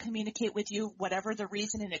reason don't communicate with you, whatever the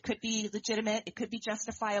reason, and it could be legitimate, it could be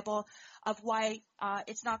justifiable, of why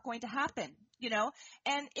it's not going to happen,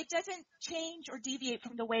 and it doesn't change or deviate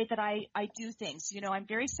from the way that I do things. I'm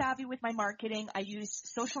very savvy with my marketing. I use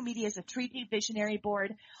social media as a 3D visionary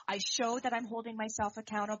board. I show that I'm holding myself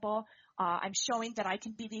accountable. I'm showing that I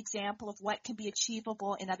can be the example of what can be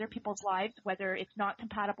achievable in other people's lives, whether it's not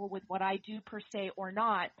compatible with what I do per se or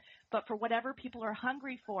not. But for whatever people are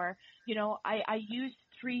hungry for, I use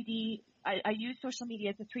 3D, I use social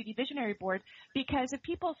media as a 3D visionary board, because if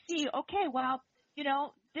people see, okay, well,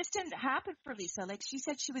 this didn't happen for Lisa. Like she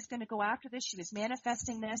said she was going to go after this. She was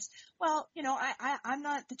manifesting this. Well, I'm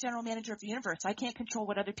not the general manager of the universe. I can't control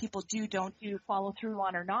what other people do, don't do, follow through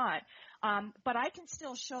on or not. But I can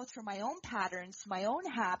still show through my own patterns, my own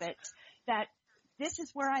habits, that this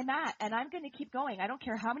is where I'm at, and I'm going to keep going. I don't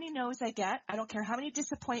care how many no's I get. I don't care how many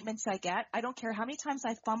disappointments I get. I don't care how many times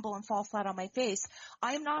I fumble and fall flat on my face.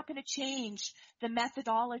 I am not going to change the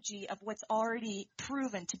methodology of what's already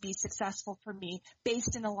proven to be successful for me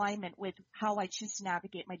based in alignment with how I choose to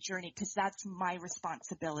navigate my journey, because that's my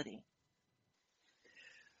responsibility.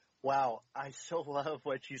 Wow, I so love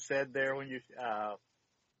what you said there when you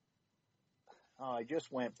I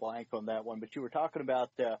just went blank on that one, but you were talking about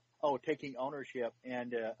taking ownership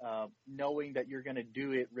and knowing that you're going to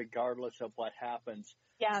do it regardless of what happens.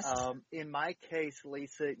 Yes. In my case,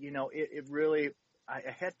 Lisa, it really, I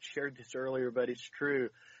had shared this earlier, but it's true.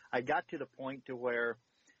 I got to the point to where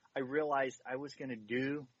I realized I was going to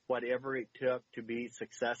do whatever it took to be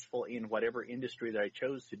successful in whatever industry that I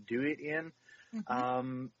chose to do it in, not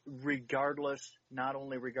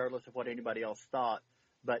only regardless of what anybody else thought,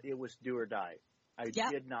 but it was do or die. I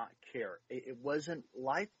did not care.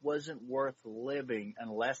 Life wasn't worth living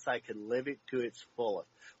unless I could live it to its fullest.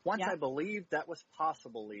 Once I believed that was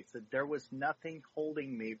possible, Lisa, there was nothing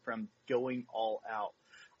holding me from going all out.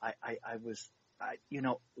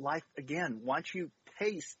 Life, again, once you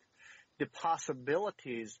taste the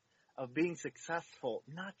possibilities of being successful,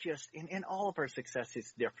 not just in all of our success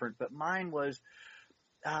is different, but mine was,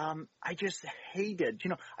 I just hated,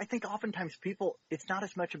 I think oftentimes people, it's not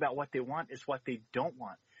as much about what they want as what they don't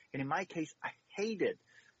want. And in my case, I hated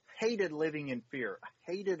living in fear. I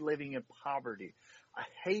hated living in poverty. I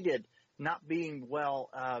hated not being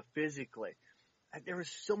well, physically. There were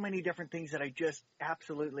so many different things that I just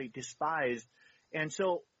absolutely despised. And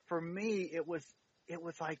so for me, it was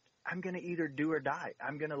like, I'm going to either do or die.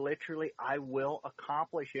 I will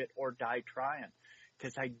accomplish it or die trying,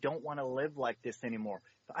 because I don't want to live like this anymore.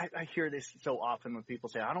 I hear this so often when people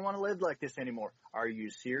say, I don't want to live like this anymore. Are you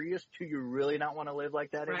serious? Do you really not want to live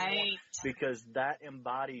like that anymore? Right. Because that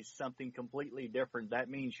embodies something completely different. That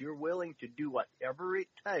means you're willing to do whatever it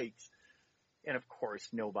takes. And of course,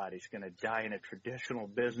 nobody's going to die in a traditional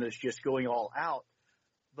business just going all out.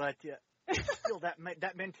 But still,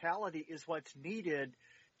 that mentality is what's needed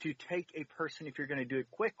to take a person, if you're going to do it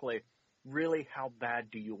quickly. Really, how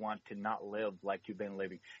bad do you want to not live like you've been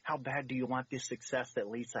living? How bad do you want this success that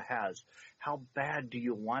Lisa has? How bad do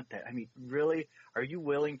you want that? I mean, really, are you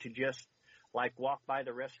willing to just like walk by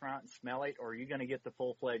the restaurant and smell it, or are you going to get the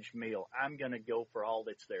full-fledged meal? I'm going to go for all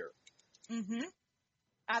that's there. Mm-hmm.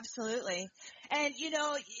 Absolutely. And,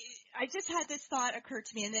 I just had this thought occur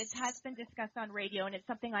to me, and this has been discussed on radio, and it's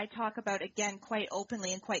something I talk about, again, quite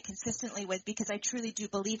openly and quite consistently with, because I truly do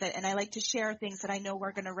believe it, and I like to share things that I know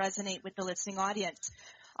are going to resonate with the listening audience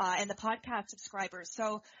and the podcast subscribers.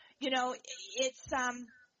 So, it's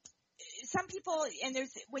some people, and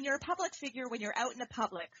when you're a public figure, when you're out in the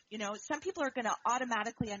public, some people are going to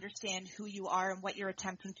automatically understand who you are and what you're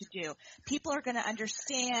attempting to do. People are going to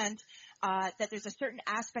understand that there's a certain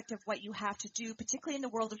aspect of what you have to do, particularly in the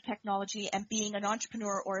world of technology and being an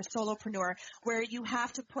entrepreneur or a solopreneur, where you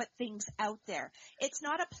have to put things out there. It's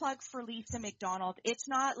not a plug for Lisa McDonald. It's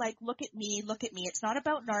not like, look at me, look at me. It's not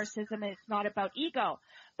about narcissism. It's not about ego.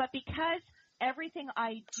 But because everything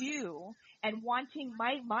I do and wanting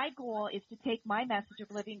my goal is to take my message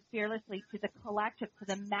of living fearlessly to the collective, to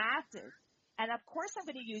the masses. And of course I'm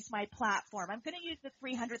going to use my platform. I'm going to use the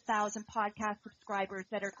 300,000 podcast subscribers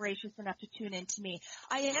that are gracious enough to tune in to me.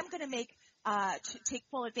 I am going to take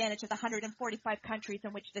full advantage of the 145 countries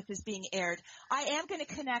in which this is being aired. I am going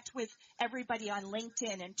to connect with everybody on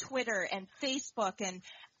LinkedIn and Twitter and Facebook and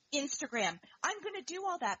Instagram. I'm going to do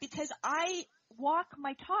all that because I walk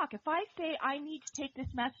my talk. If I say I need to take this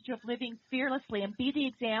message of living fearlessly and be the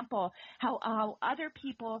example how other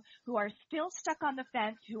people who are still stuck on the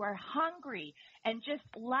fence, who are hungry and just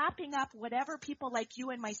lapping up whatever people like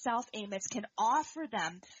you and myself, Amos, can offer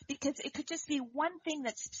them, because it could just be one thing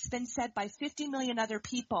that's been said by 50 million other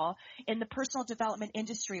people in the personal development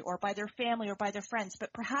industry or by their family or by their friends,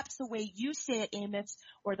 but perhaps the way you say it, Amos,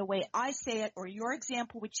 or the way I say it, or your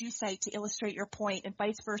example which you cite to illustrate your point, and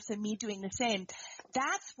vice versa, me doing the same.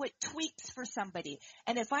 That's what tweaks for somebody.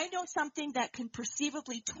 And if I know something that can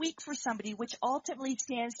perceivably tweak for somebody, which ultimately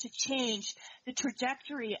stands to change the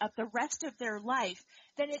trajectory of the rest of their life,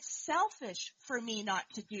 then it's selfish for me not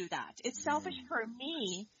to do that. It's selfish for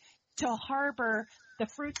me to harbor the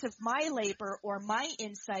fruits of my labor or my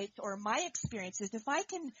insights or my experiences. If I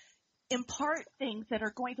can impart things that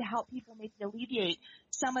are going to help people maybe alleviate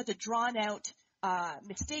some of the drawn out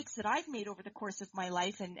mistakes that I've made over the course of my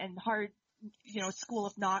life and hard, School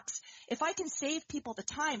of Knox, if I can save people the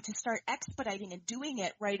time to start expediting and doing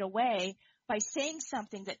it right away by saying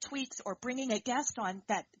something that tweaks or bringing a guest on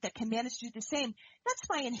that can manage to do the same, that's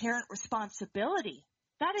my inherent responsibility.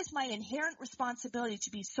 That is my inherent responsibility to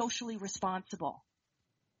be socially responsible.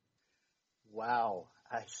 Wow.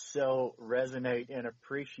 I so resonate and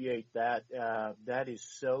appreciate that. That is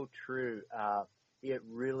so true. It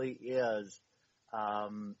really is.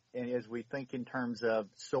 And as we think in terms of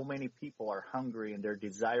so many people are hungry and they're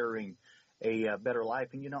desiring a better life.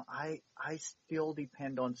 And, I still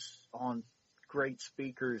depend on great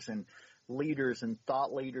speakers and leaders and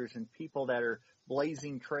thought leaders and people that are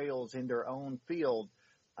blazing trails in their own field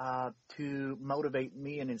to motivate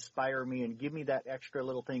me and inspire me and give me that extra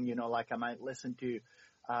little thing, like I might listen to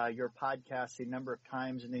your podcast a number of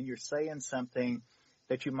times and then you're saying something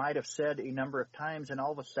that you might have said a number of times, and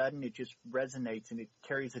all of a sudden it just resonates and it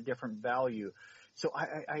carries a different value. So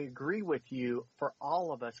I agree with you. For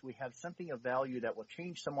all of us, we have something of value that will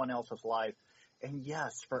change someone else's life. And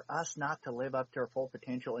yes, for us not to live up to our full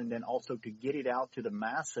potential and then also to get it out to the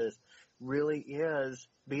masses really is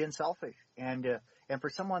being selfish. And for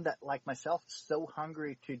someone that, like myself, so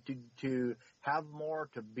hungry to have more,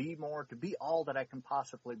 to be all that I can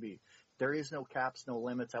possibly be. There is no caps, no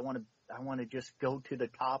limits. I want to just go to the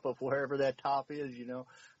top of wherever that top is,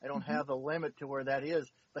 I don't have a limit to where that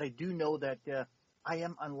is, but I do know that I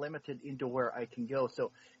am unlimited into where I can go.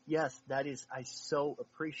 So yes, that is, I so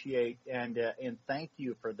appreciate and thank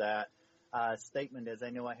you for that statement, as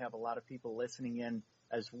I know I have a lot of people listening in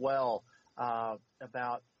as well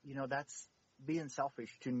about, that's being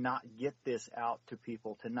selfish, to not get this out to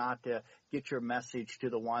people, to not get your message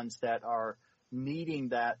to the ones that are needing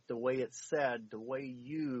that the way it's said, the way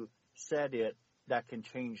you said it, that can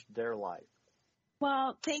change their life.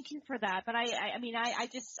 Well, thank you for that. But I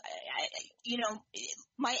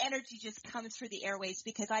my energy just comes through the airways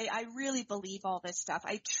because I really believe all this stuff.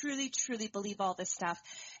 I truly, truly believe all this stuff.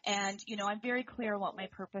 And, I'm very clear on what my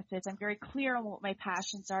purpose is. I'm very clear on what my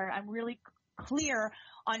passions are. I'm really clear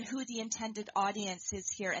on who the intended audience is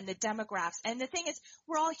here and the demographics. And the thing is,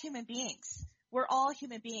 we're all human beings. We're all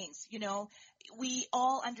human beings. We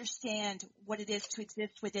all understand what it is to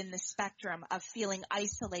exist within the spectrum of feeling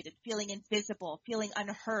isolated, feeling invisible, feeling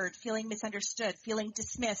unheard, feeling misunderstood, feeling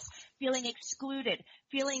dismissed, feeling excluded,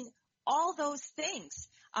 feeling all those things,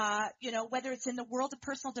 whether it's in the world of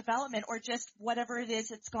personal development or just whatever it is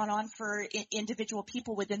that's gone on for individual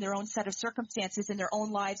people within their own set of circumstances, in their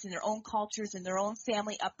own lives, in their own cultures, in their own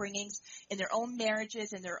family upbringings, in their own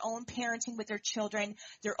marriages, in their own parenting with their children,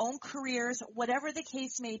 their own careers, whatever the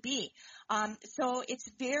case may be. So it's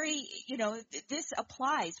very, this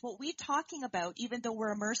applies. What we're talking about, even though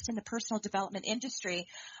we're immersed in the personal development industry,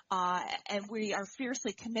 and we are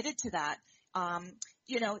fiercely committed to that,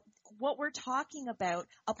 what we're talking about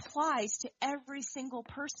applies to every single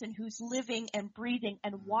person who's living and breathing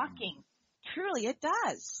and walking. Truly, it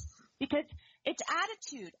does. Because it's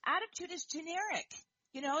attitude. Attitude is generic.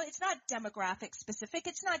 You know, it's not demographic specific.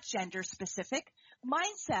 It's not gender specific.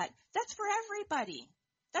 Mindset, that's for everybody.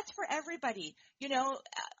 That's for everybody. You know,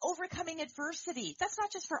 overcoming adversity. That's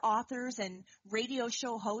not just for authors and radio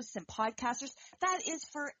show hosts and podcasters. That is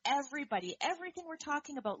for everybody. Everything we're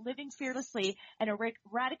talking about, living fearlessly and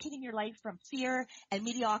eradicating your life from fear and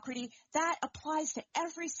mediocrity, that applies to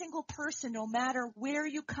every single person, no matter where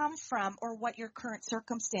you come from or what your current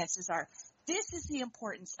circumstances are. This is the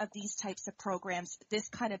importance of these types of programs, this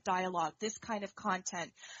kind of dialogue, this kind of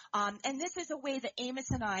content. And this is a way that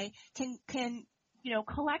Amos and I can you know,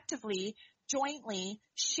 collectively, jointly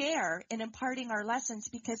share in imparting our lessons,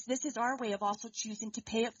 because this is our way of also choosing to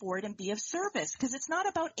pay it forward and be of service. Because it's not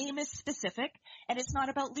about Amos specific, and it's not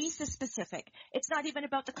about Lisa specific. It's not even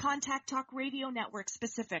about the Contact Talk Radio Network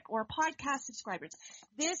specific or podcast subscribers.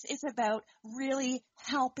 This is about really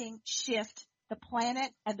helping shift the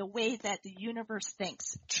planet and the way that the universe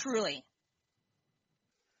thinks, truly.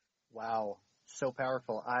 Wow, so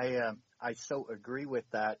powerful. I so agree with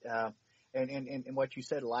that. And what you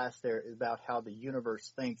said last there is about how the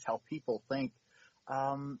universe thinks, how people think.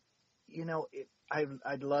 You know,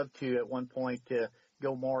 I'd love to at one point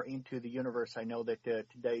go more into the universe. I know that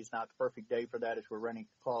today is not the perfect day for that as we're running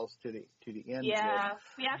close to the end. Yeah,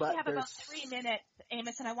 we actually have about 3 minutes,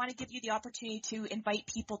 Amos, and I want to give you the opportunity to invite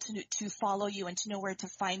people to follow you and to know where to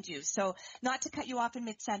find you. So not to cut you off in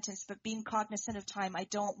mid-sentence, but being cognizant of time, I'd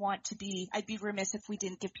be remiss if we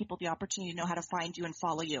didn't give people the opportunity to know how to find you and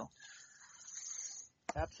follow you.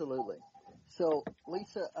 Absolutely. So,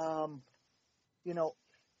 Lisa, you know,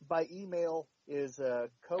 by email is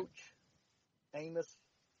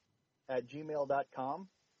coachamos@gmail.com.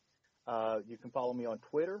 You can follow me on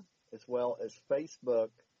Twitter as well as Facebook.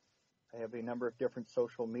 I have a number of different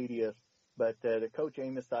social media, but the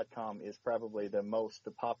coachamos.com is probably the most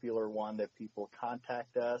popular one that people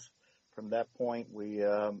contact us. From that point, we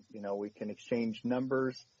can exchange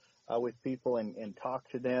numbers with people and talk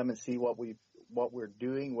to them and see what we're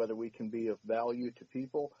doing, whether we can be of value to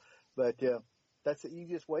people. But that's the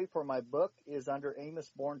easiest way. For my book is under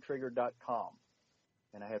AmosBornTrigger.com.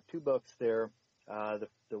 And I have 2 books there. The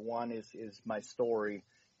one is my story,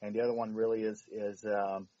 and the other one really is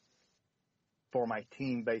for my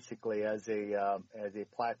team, basically as a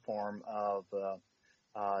platform of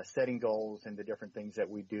setting goals and the different things that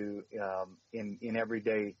we do in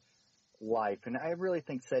everyday life. And I really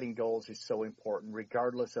think setting goals is so important,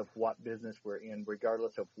 regardless of what business we're in,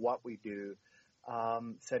 regardless of what we do.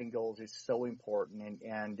 Setting goals is so important,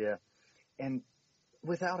 and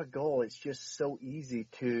without a goal, it's just so easy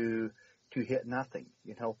to hit nothing.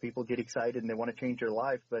 You know, people get excited and they want to change their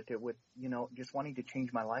life, but just wanting to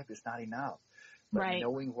change my life is not enough. But right.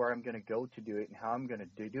 Knowing where I'm going to go to do it and how I'm going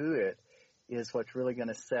to do it is what's really going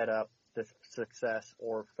to set up the success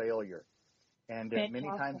or failure. And many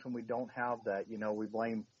times when we don't have that, we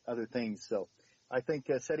blame other things. So I think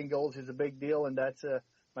setting goals is a big deal, and that's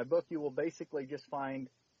my book. You will basically just find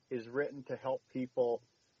is written to help people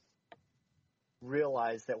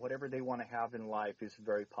realize that whatever they want to have in life is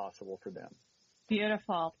very possible for them.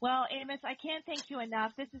 Beautiful. Well, Amos, I can't thank you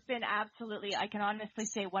enough. This has been absolutely, I can honestly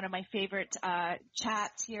say, one of my favorite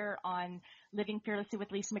chats here on Living Fearlessly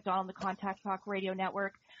with Lisa McDonald, the Contact Talk Radio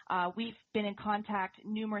Network. We've been in contact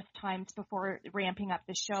numerous times before ramping up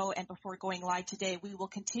the show and before going live today. We will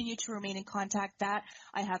continue to remain in contact. That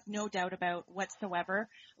I have no doubt about whatsoever.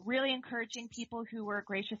 Really encouraging people who were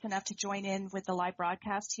gracious enough to join in with the live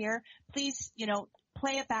broadcast here. Please,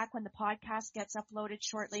 play it back when the podcast gets uploaded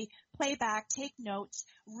shortly. Play back, take notes,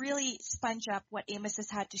 really sponge up what Amos has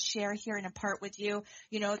had to share here and impart with you.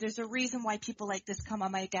 There's a reason why people like this come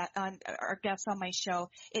on our guests on my show.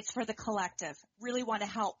 It's for the collective. Really want to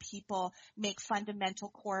help people make fundamental,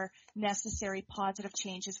 core, necessary, positive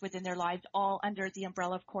changes within their lives, all under the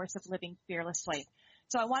umbrella, of course, of living fearlessly.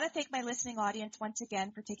 So I want to thank my listening audience once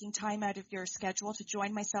again for taking time out of your schedule to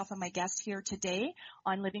join myself and my guest here today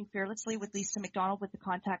on Living Fearlessly with Lisa McDonald with the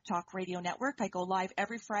Contact Talk Radio Network. I go live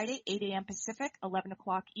every Friday, 8 a.m. Pacific, 11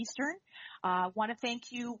 o'clock Eastern. Want to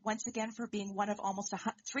thank you once again for being one of almost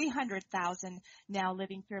 300,000 now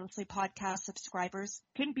Living Fearlessly podcast subscribers.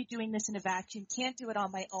 Couldn't be doing this in a vacuum. Can't do it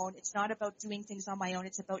on my own. It's not about doing things on my own.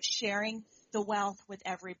 It's about sharing the wealth with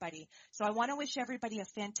everybody. So I want to wish everybody a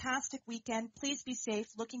fantastic weekend. Please be safe.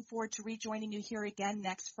 Looking forward to rejoining you here again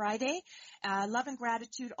next Friday. Love and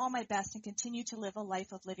gratitude, all my best, and continue to live a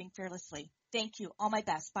life of living fearlessly. Thank you. All my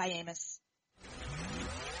best. Bye, Amos.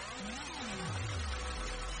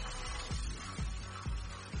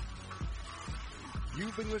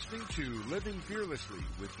 You've been listening to Living Fearlessly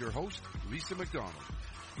with your host, Lisa McDonald.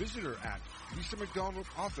 Visit her at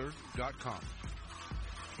lisamcdonaldauthor.com.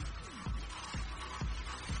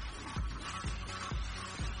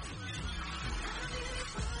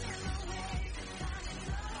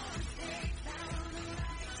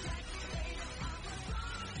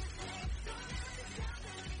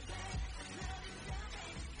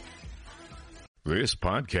 This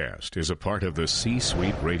podcast is a part of the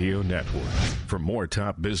C-Suite Radio Network. For more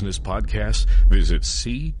top business podcasts, visit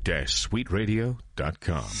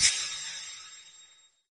c-suiteradio.com.